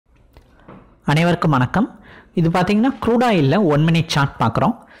அனைவருக்கும் வணக்கம். இது பார்த்தீங்கன்னா crude oil 1 minute chart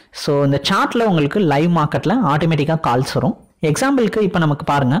பார்க்குறோம். ஸோ இந்த சார்ட்டில் உங்களுக்கு லைவ் மார்க்கெட்டில் ஆட்டோமேட்டிக்காக கால்ஸ் வரும். எக்ஸாம்பிளுக்கு இப்போ நமக்கு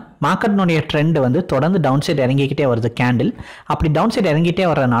பாருங்கள், மார்க்கெட்னுடைய ட்ரெண்ட் வந்து தொடர்ந்து டவுன் சைடு இறங்கிக்கிட்டே வருது கேண்டில். அப்படி டவுன் சைடு இறங்கிட்டே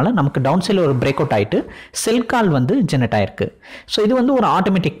வர்றதுனால நமக்கு டவுன் சைடில் ஒரு பிரேக் அவுட் ஆகிட்டு செல் கால் வந்து ஜெனரேட் ஆயிருக்கு. ஸோ இது வந்து ஒரு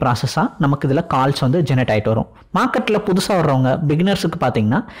ஆட்டோமேட்டிக் ப்ராசஸாக நமக்கு இதில் கால்ஸ் வந்து ஜெனரேட் ஆகிட்டு வரும். மார்க்கெட்டில் புதுசாக வர்றவங்க பிகினர்ஸுக்கு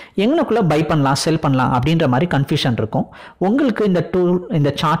பார்த்தீங்கன்னா எங்கனக்குள்ளே பை பண்ணலாம் செல் பண்ணலாம் அப்படின்ற மாதிரி கன்ஃபியூஷன் இருக்கும். உங்களுக்கு இந்த டூல் இந்த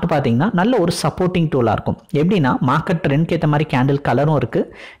சார்ட் பார்த்தீங்கன்னா நல்ல ஒரு சப்போர்ட்டிங் டூலாக இருக்கும். எப்படின்னா மார்க்கெட் ட்ரெண்ட்க்கு ஏற்ற மாதிரி கேண்டில் கலரும் இருக்குது,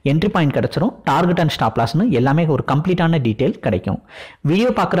 என்ட்ரி பாயிண்ட் கிடச்சிரும், டார்கெட் அண்ட் ஸ்டாப் லாஸ்னு எல்லாமே ஒரு கம்ப்ளீட்டான டீட்டெயில் கிடைக்கும். வீடியோ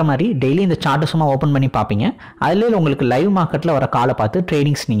பார்க்குற மாதிரி டெய்லி இந்த சார்ட்டை சும்மா ஓப்பன் பண்ணி பார்ப்பீங்க. அதில் உங்களுக்கு லைவ் மார்க்கெட்டில் வர காலை பார்த்து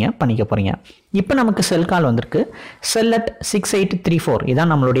ட்ரேடிங்ஸ் நீங்கள் பண்ணிக்க போகிறீங்க. இப்போ நமக்கு செல் கால் வந்திருக்கு. செல் அட் 6834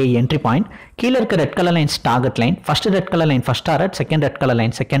 இதான் நம்மளுடைய என்ட்ரி பாயிண்ட். கீழே இருக்க red colour lines target line, first red colour line first target, second red colour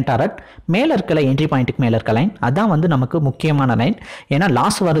line second target, மேலே இருக்க என்ட்ரி பாயிண்ட்டுக்கு மேலே இருக்க லைன் அதான் வந்து நமக்கு முக்கியமான லைன். ஏன்னா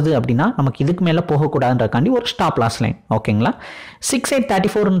லாஸ் வருது அப்படின்னா நமக்கு இதுக்கு மேலே போகக்கூடாதுன்றக்காண்டி ஒரு ஸ்டாப் லாஸ் லைன். ஓகேங்களா?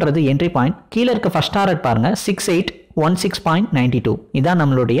 6834ன்றது என்ட்ரி பாயிண்ட். கீழே இருக்க ஃபர்ஸ்ட் டாரட் பாருங்கள் 6816.92 இதான்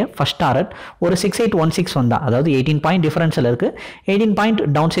நம்மளுடைய ஃபர்ஸ்ட் டாரட். ஒரு 6816 வந்தா, அதாவது 18 பாயிண்ட் டிஃபரன்ஸில் இருக்குது. 18 பாயிண்ட்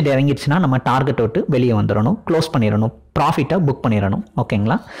டவுன் சைடு இறங்கிடுச்சுன்னா நம்ம டார்கெட் விட்டு வெளியே வந்துடணும், க்ளோஸ் பண்ணிடணும், ப்ராஃபிட்டை புக் பண்ணிடணும்.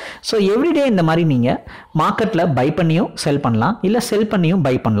 ஓகேங்களா? ஸோ எவ்ரிடே இந்த மாதிரி நீங்கள் மார்க்கெட்டில் பை பண்ணியும் செல் பண்ணலாம், இல்லை செல் பண்ணியும்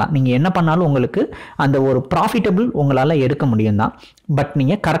பை பண்ணலாம். நீங்கள் என்ன பண்ணாலும் உங்களுக்கு அந்த ஒரு ப்ராஃபிட்டபிள் உங்களால் எடுக்க முடியும் தான். பட்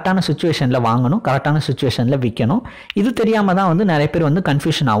நீங்கள் கரெக்டான சுச்சுவேஷனில் வாங்கணும், கரெக்டான சுச்சுவேஷனில் விற்கணும். இது தெரியாமல் தான் வந்து நிறைய பேர் வந்து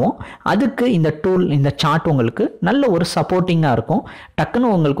கன்ஃபியூஷன் ஆகும். அதுக்கு இந்த டூல் இந்த சார்ட் உங்களுக்கு நல்ல ஒரு சப்போர்ட்டிங்காக இருக்கும்.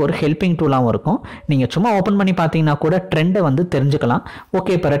 டக்குன்னு உங்களுக்கு ஒரு ஹெல்பிங் டூலாகவும் இருக்கும். நீங்கள் சும்மா ஓப்பன் பண்ணி பார்த்தீங்கன்னா கூட ட்ரெண்டை வந்து தெரிஞ்சுக்கலாம்.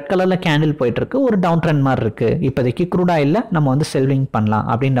 ஓகே, இப்போ ரெட் கலரில் கேண்டில் போயிட்டுருக்கு, ஒரு டவுன் ட்ரெண்ட் மாதிரி இருக்குது, இப்போதைக்கு crude oil நம்ம வந்து செல்விங் பண்ணலாம்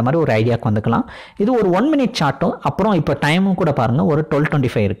அப்படின்ற மாதிரி ஒரு ஐடியாவுக்கு வந்துக்கலாம். இது ஒரு 1 minute சார்ட்டும். அப்புறம் இப்போ டைமும் கூட பாருங்கள், ஒரு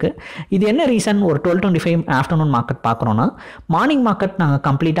 12:25 இருக்குது. இது என்ன ரீசன் ஒரு 12:25 ஆஃப்டர்நூன் மார்க்கெட் பார்க்குறோன்னா, மார்னிங் மார்க்கெட் நாங்கள்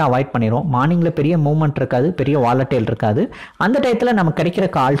கம்ப்ளீட்டாக அவாய்ட் பண்ணிடுவோம். மார்னிங்கில் பெரிய மூவ்மெண்ட் இருக்காது, பெரிய வாலட்டைல் இருக்காது. அந்த டயத்தில் நமக்கு கிடைக்கிற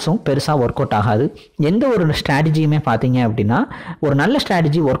கால்ஸும் பெருசாக ஒர்க் அவுட் ஆகாது. எந்த ஒரு ஸ்ட்ராட்டஜியுமே பார்த்தீங்க அப்படின்னா ஒரு நல்ல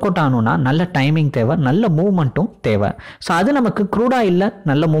ஸ்ட்ராட்டஜி ஒர்க் அவுட் ஆகணும்னா நல்ல டைமிங் தேவை, நல்ல மூவ்மெண்ட்டும் தேவை. ஸோ அது நமக்கு crude oil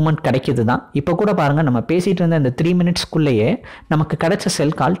நல்ல மூவ்மெண்ட் கிடைக்கிது தான். இப்போ கூட பாருங்கள், நம்ம பேசிகிட்டு இருந்த இந்த 3 மினிட்ஸ்க்குள்ளேயே நமக்கு கிடைச்ச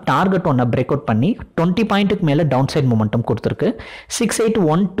செல் கால் டார்கெட் ஒன்றை பிரேக் அவுட் பண்ணி 20 பாயிண்ட்டுக்கு மேலே டவுன் சைட் மூமெண்ட்டும் கொடுத்துருக்கு.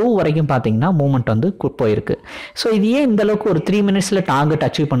 6812 வரைக்கும் பார்த்தீங்கன்னா மூவ்மெண்ட் வந்து போயிருக்கு. ஸோ இது ஏன் இந்த அளவுக்கு ஒரு 3 மினிட்ஸில் டார்கெட்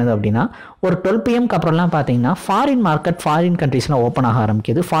அச்சீவ் பண்ணுது அப்படின்னா, ஒரு 12 PM அப்புறம்லாம் பார்த்தீங்கன்னா ஃபாரின் மார்க்கெட் ஃபாரின் கண்ட்ரீஸ்லாம் ஓப்பன் ஆக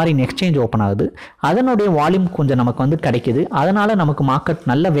ஆரம்பிக்குது, ஃபாரின் எக்ஸ்சேஞ்ச் ஓப்பன் ஆகுது, அதனுடைய வால்யூம் கொஞ்சம் நமக்கு வந்து கிடைக்குது. அதனால் நமக்கு மார்க்கெட்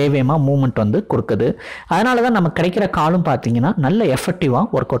நல்ல வேகமாக மூவ்மெண்ட் வந்து கொடுக்குது. அதனால தான் நமக்கு கிடைக்கிற காலும் பார்த்தீங்கன்னா நல்ல எஃபெக்டிவாக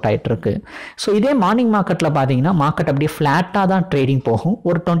ஒர்க் அவுட் ஆகிட்டு இருக்கு. ஸோ இதே மார்னிங் மார்க்கெட்டில் பார்த்தீங்கன்னா மார்க்கெட் அப்படியே ஃப்ளாட்டாக தான் ட்ரேடிங் போகும்.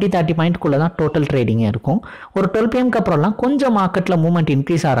 ஒரு 20-30 பாயிண்ட்குள்ளே தான் டோட்டல் ட்ரேடிங்கே இருக்கும். ஒரு 12 PM அப்புறம்லாம் கொஞ்சம் மார்க்கெட்டில் மூவ்மெண்ட்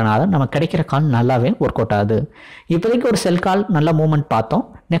இன்க்ரீஸ் ஆகிறனால நமக்கு கிடைக்கிற கால் நல்லாவே ஒர்க் அவுட் ஆகுது. இப்போதைக்கு ஒரு செல் கால் நல்ல மூவ்மெண்ட் பார்த்தோம்.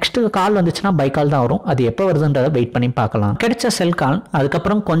 நெக்ஸ்ட் கால் வந்துச்சுன்னா பை கால் தான் வரும். அது எப்போ வருதுன்றதை வெயிட் பண்ணி பார்க்கலாம். கிடைச்ச செல் கால்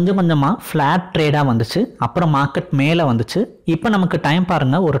அதுக்கப்புறம் கொஞ்சம் கொஞ்சமாக ஃப்ளாட் ட்ரேடாக வந்துச்சு. அப்புறம் மார்க்கெட் மேலே வந்துச்சு. இப்போ நமக்கு டைம்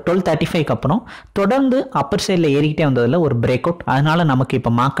பாருங்கள், ஒரு 12:35 அப்புறம் தொடர்ந்து அப்பர் சைடில் ஏறிக்கிட்டே வந்ததில் ஒரு பிரேக் அவுட். அதனால நமக்கு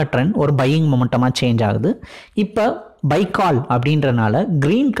இப்போ மார்க்கெட் ட்ரெண்ட் ஒரு பையிங் மொமெண்டமாக சேஞ்ச் ஆகுது. இப்போ பை கால் அப்படின்றனால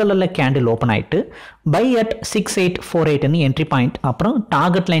கிரீன் கலரில் கேண்டில் ஓப்பன் ஆகிட்டு பை அட் 6848 என்ட்ரி பாயிண்ட். அப்புறம்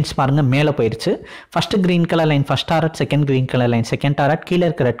டார்கெட் லைன்ஸ் பாருங்கள் மேலே போயிடுச்சு. First green colour line first target, second green colour line second target, கீழே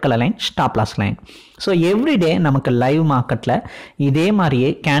இருக்க red colour line stop loss line. So everyday நமக்கு லைவ் மார்க்கெட்டில் இதே மாதிரியே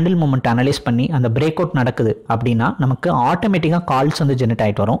கேண்டில் மூமெண்ட் அனலைஸ் பண்ணி அந்த பிரேக் அவுட் நடக்குது அப்படின்னா நமக்கு ஆட்டோமேட்டிக்காக கால்ஸ் வந்து ஜெனரேட்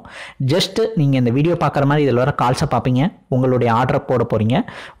ஆகிட்டு வரும். ஜஸ்ட் நீங்கள் இந்த வீடியோ பார்க்குற மாதிரி இதில் வர கால்ஸை பார்ப்பீங்க, உங்களுடைய ஆர்டரை போட போகிறீங்க.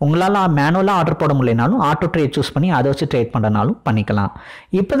 உங்களால் மேனுவலாக ஆர்டர் போட முடியலனாலும் ஆட்டோ ட்ரேட் சூஸ் பண்ணி அதை வச்சு ட்ரேட் பண்ணுறனாலும் பண்ணிக்கலாம்.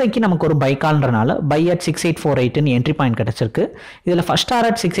 இப்போதைக்கு நமக்கு ஒரு by கால்ன்றனால by at 6848 entry point கிடச்சிருக்கு. இதில் ஃபர்ஸ்ட்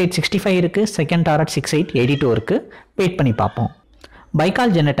டாரட் 6865 இருக்குது, செகண்ட் டாரட் 6882 இருக்குது. வெயிட் பண்ணி பார்ப்போம்.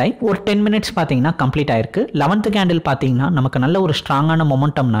 பைக்கால் ஜெனரேட் ஆகி ஒரு 10 மினிட்ஸ் பார்த்தீங்கன்னா கம்ப்ளீட் ஆயிருக்கு. 11th கேண்டில் பார்த்தீங்கன்னா நமக்கு நல்ல ஒரு ஸ்ட்ராங்கான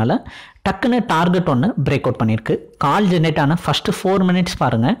மொமெண்டம்னால டக்குன்னு டார்கெட் ஒன்று பிரேக் அவுட் பண்ணியிருக்கு. கால் ஜெனரேட் ஆன ஃபஸ்ட்டு 4 மினிட்ஸ்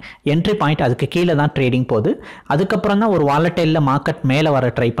பாருங்கள், என்ட்ரி பாயிண்ட் அதுக்கு கீழே தான் ட்ரேடிங் போகுது. அதுக்கப்புறம் தான் ஒரு வாலட்டைலில் மார்க்கெட் மேலே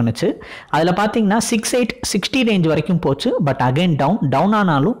வர ட்ரை பண்ணுச்சு. அதில் பார்த்தீங்கன்னா 6860 ரேஞ்ச் வரைக்கும் போச்சு. பட் அகைன் டவுன்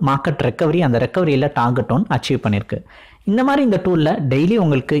ஆனாலும் மார்க்கெட் ரெக்கவரி, அந்த ரெக்கவரியில் டார்கெட் ஒன்று அச்சீவ் பண்ணியிருக்கு. இந்த மாதிரி இந்த டூலில் டெய்லி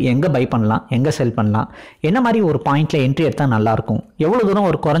உங்களுக்கு எங்கே பை பண்ணலாம், எங்கே செல் பண்ணலாம், என்ன மாதிரி ஒரு பாயிண்டில் என்ட்ரி எடுத்தால் நல்லாயிருக்கும், எவ்வளோ தூரம்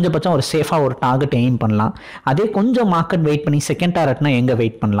ஒரு குறைஞ்சபட்சம் ஒரு சேஃபாக ஒரு டார்கெட் எய்ம் பண்ணலாம், அதே கொஞ்சம் மார்க்கெட் வெயிட் பண்ணி செகண்ட் டாரட்னா எங்கே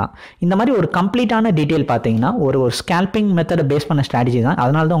வெயிட் பண்ணலாம், இந்த மாதிரி ஒரு கம்ப்ளீட்டான டீட்டெயில் பார்த்தீங்கன்னா ஒரு ஸ்கேல்பிங் மெத்தடை பேஸ் பண்ண ஸ்ட்ராட்டஜி தான்.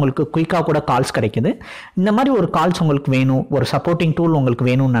 அதனால தான் உங்களுக்கு குயிக்காக கூட கால்ஸ் கிடைக்குது. இந்த மாதிரி ஒரு கால்ஸ் உங்களுக்கு வேணும், ஒரு சப்போர்ட்டிங் டூல் உங்களுக்கு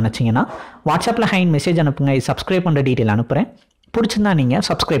வேணும்னு நினச்சிங்கன்னா வாட்ஸ்அப்பில் ஹைன் மெசேஜ் அனுப்புங்க. இது சப்ஸ்கிரைப் பண்ணுற டீட்டெயில் அனுப்புகிறேன். பிடிச்சிருந்தா நீங்கள்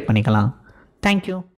சப்ஸ்கிரைப் பண்ணிக்கலாம். தேங்க்யூ.